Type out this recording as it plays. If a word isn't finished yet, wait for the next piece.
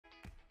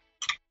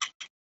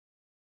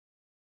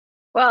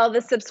Well,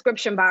 the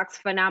subscription box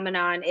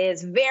phenomenon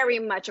is very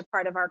much a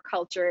part of our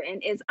culture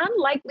and is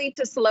unlikely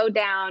to slow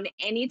down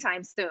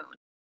anytime soon.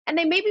 And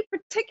they may be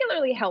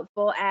particularly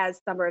helpful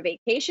as summer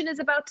vacation is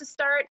about to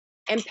start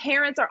and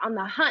parents are on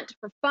the hunt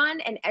for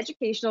fun and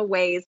educational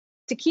ways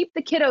to keep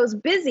the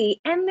kiddos busy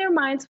and their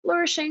minds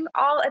flourishing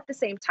all at the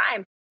same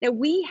time. Now,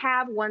 we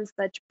have one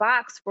such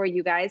box for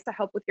you guys to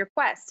help with your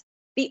quest,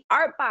 the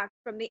Art Box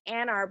from the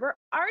Ann Arbor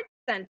Art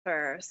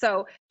Center.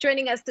 So,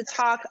 joining us to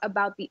talk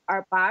about the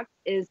Art Box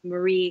is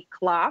Marie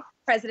Clough,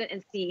 President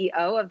and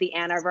CEO of the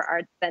Ann Arbor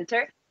Art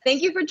Center.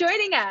 Thank you for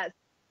joining us.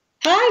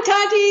 Hi,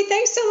 Tati.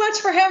 Thanks so much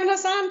for having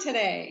us on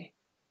today.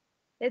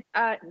 It's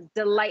a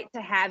delight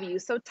to have you.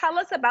 So, tell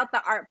us about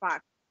the Art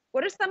Box.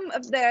 What are some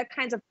of the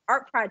kinds of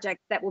art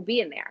projects that will be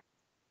in there?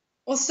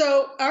 Well,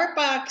 so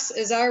Artbox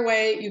is our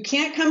way. You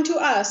can't come to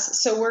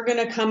us, so we're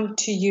going to come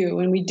to you,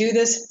 and we do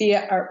this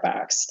via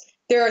Artbox.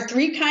 There are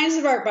three kinds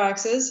of art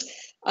boxes.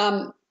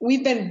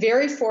 We've been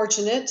very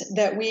fortunate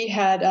that we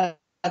had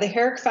the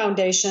Herrick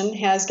Foundation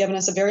has given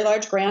us a very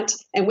large grant,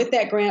 and with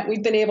that grant,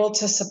 we've been able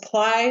to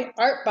supply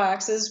art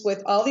boxes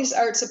with all these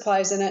art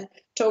supplies in it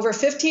to over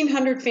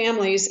 1,500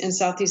 families in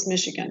Southeast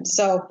Michigan.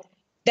 So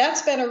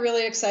that's been a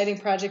really exciting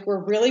project.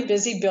 We're really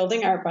busy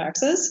building art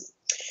boxes,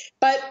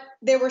 but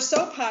they were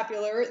so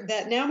popular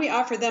that now we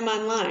offer them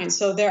online.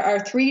 So there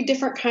are three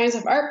different kinds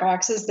of art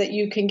boxes that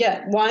you can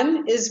get.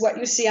 One is what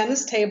you see on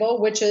this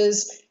table, which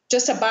is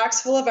just a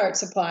box full of art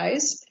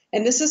supplies.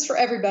 And this is for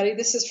everybody.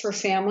 This is for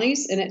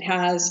families, and it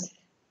has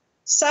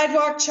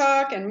sidewalk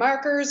chalk and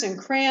markers and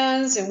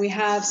crayons. And we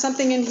have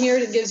something in here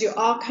that gives you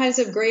all kinds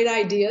of great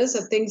ideas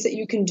of things that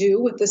you can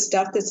do with the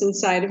stuff that's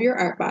inside of your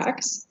art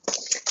box.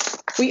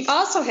 We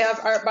also have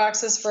art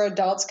boxes for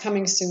adults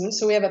coming soon.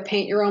 So we have a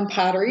paint your own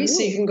pottery.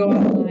 So you can go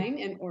online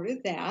and order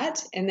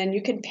that. And then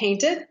you can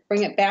paint it,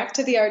 bring it back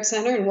to the art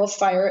center, and we'll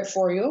fire it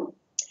for you.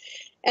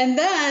 And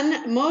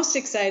then, most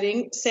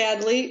exciting,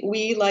 sadly,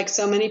 we, like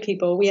so many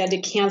people, we had to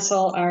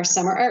cancel our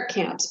summer art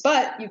camps.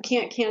 But you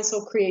can't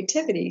cancel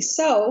creativity.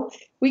 So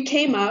we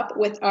came up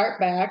with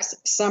Artbox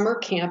Summer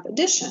Camp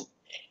Edition.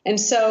 And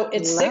so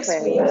it's 6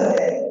 weeks.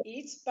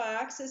 Each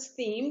box is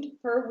themed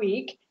per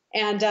week.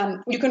 And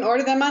you can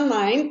order them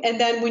online. And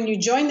then when you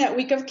join that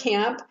week of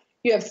camp,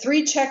 you have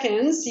 3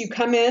 check-ins. You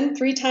come in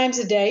 3 times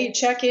a day. You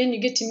check in. You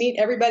get to meet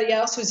everybody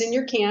else who's in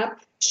your camp,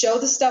 show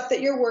the stuff that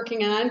you're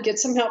working on, get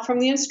some help from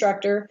the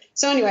instructor.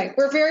 So anyway,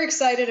 we're very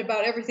excited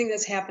about everything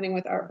that's happening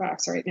with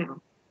Artbox right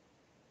now.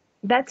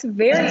 That's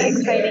very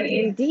exciting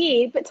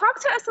indeed. But talk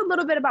to us a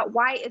little bit about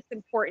why it's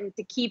important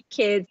to keep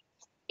kids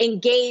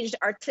engaged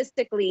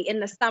artistically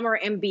in the summer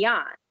and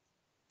beyond.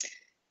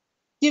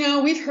 You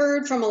know, we've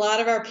heard from a lot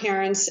of our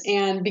parents,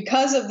 and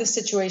because of the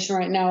situation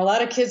right now, a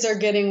lot of kids are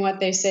getting what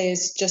they say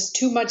is just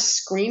too much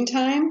screen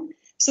time.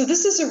 So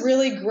this is a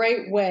really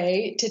great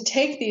way to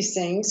take these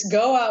things,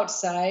 go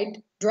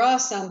outside, draw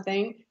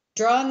something,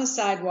 draw on the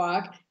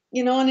sidewalk,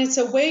 you know, and it's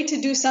a way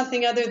to do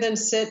something other than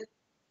sit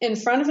in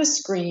front of a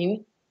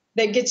screen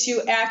that gets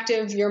you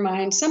active, your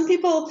mind. Some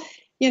people,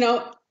 you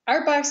know,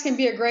 Artbox can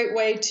be a great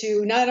way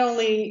to not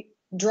only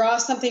draw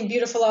something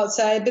beautiful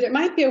outside, but it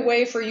might be a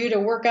way for you to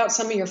work out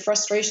some of your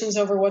frustrations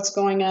over what's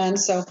going on.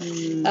 So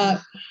we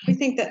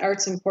think that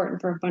art's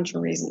important for a bunch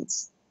of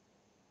reasons.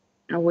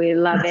 We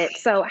love it.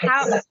 So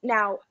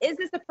now, is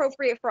this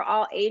appropriate for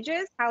all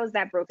ages? How is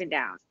that broken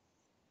down?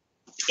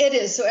 It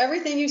is. So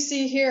everything you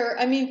see here,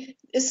 I mean,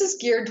 this is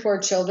geared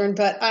toward children,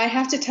 but I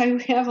have to tell you,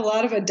 we have a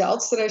lot of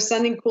adults that are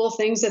sending cool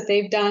things that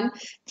they've done.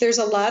 There's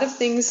a lot of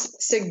things,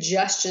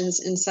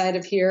 suggestions inside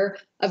of here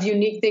of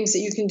unique things that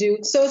you can do.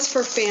 So it's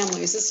for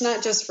families. It's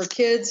not just for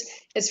kids.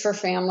 It's for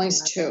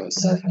families too.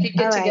 So you can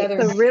get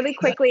together. So really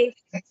quickly,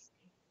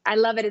 I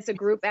love it. It's a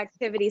group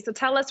activity. So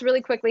tell us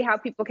really quickly how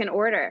people can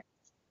order.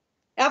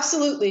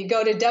 Absolutely.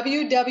 Go to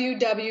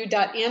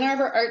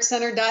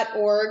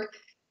www.annarborartcenter.org.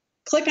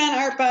 Click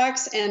on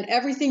Artbox, and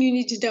everything you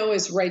need to know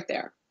is right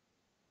there.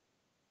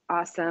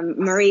 Awesome.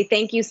 Marie,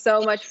 thank you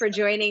so much for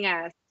joining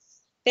us.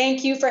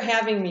 Thank you for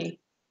having me.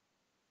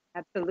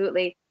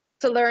 Absolutely.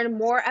 To learn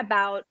more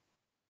about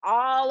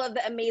all of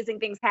the amazing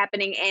things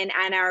happening in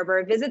Ann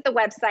Arbor, visit the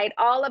website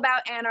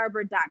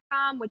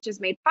allaboutannarbor.com, which is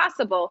made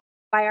possible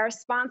by our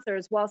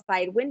sponsors,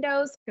 Wellside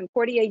Windows,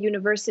 Concordia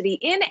University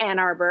in Ann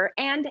Arbor,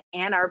 and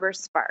Ann Arbor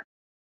Spark.